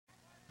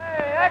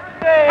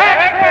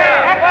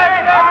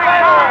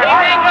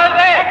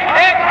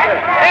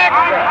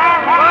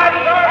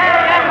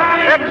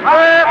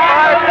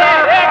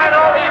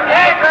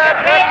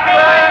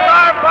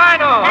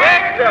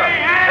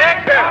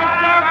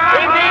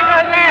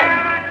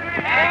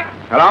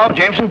Hello,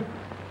 Jameson?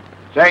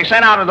 Say,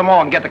 send out to the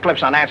mall and get the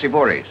clips on Nancy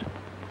Voorhees.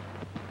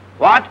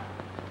 What?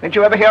 Didn't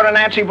you ever hear of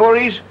Nancy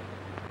Voorhees?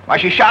 Why,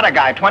 she shot a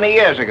guy 20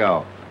 years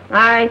ago.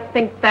 I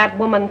think that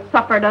woman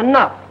suffered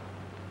enough.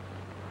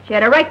 She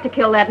had a right to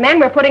kill that man.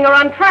 We're putting her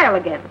on trial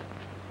again.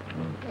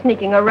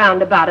 Sneaking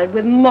around about it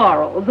with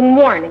morals and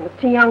warnings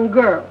to young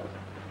girls.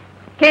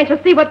 Can't you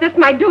see what this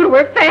might do to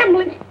her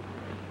family?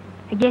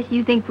 I guess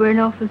you think we're an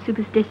awful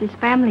superstitious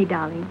family,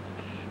 darling.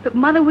 But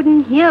Mother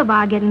wouldn't hear of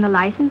our getting the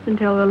license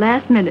until the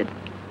last minute.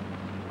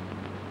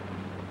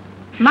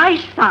 My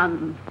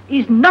son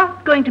is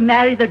not going to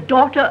marry the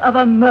daughter of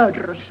a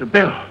murderer.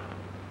 Bill.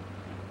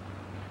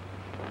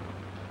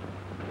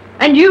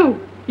 And you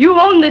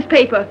own this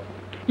paper.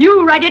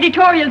 You write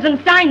editorials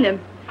and sign them.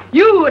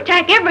 You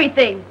attack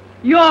everything.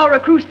 You're a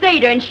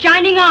crusader in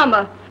shining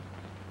armor.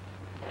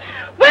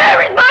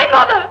 Where is my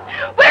mother?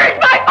 Where is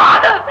my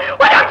father?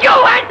 Why don't you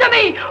answer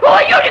me? Who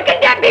are you to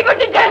condemn people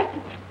to death?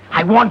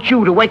 I want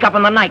you to wake up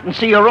in the night and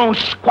see your own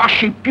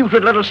squashy,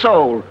 putrid little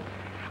soul.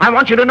 I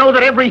want you to know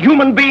that every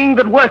human being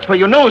that works for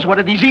you knows what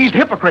a diseased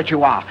hypocrite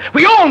you are.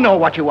 We all know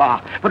what you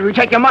are, but we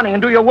take your money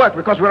and do your work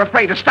because we're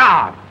afraid to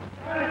starve.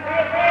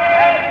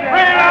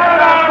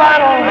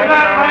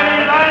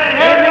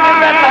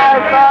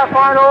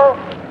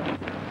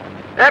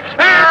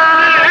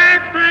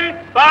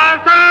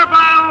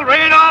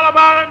 Read all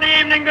about it in the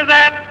Evening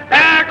Gazette.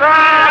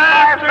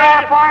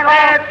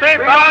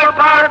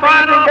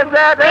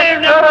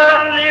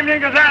 Evening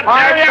Gazette.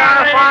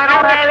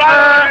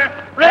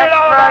 Read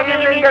all about the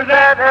Evening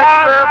Gazette.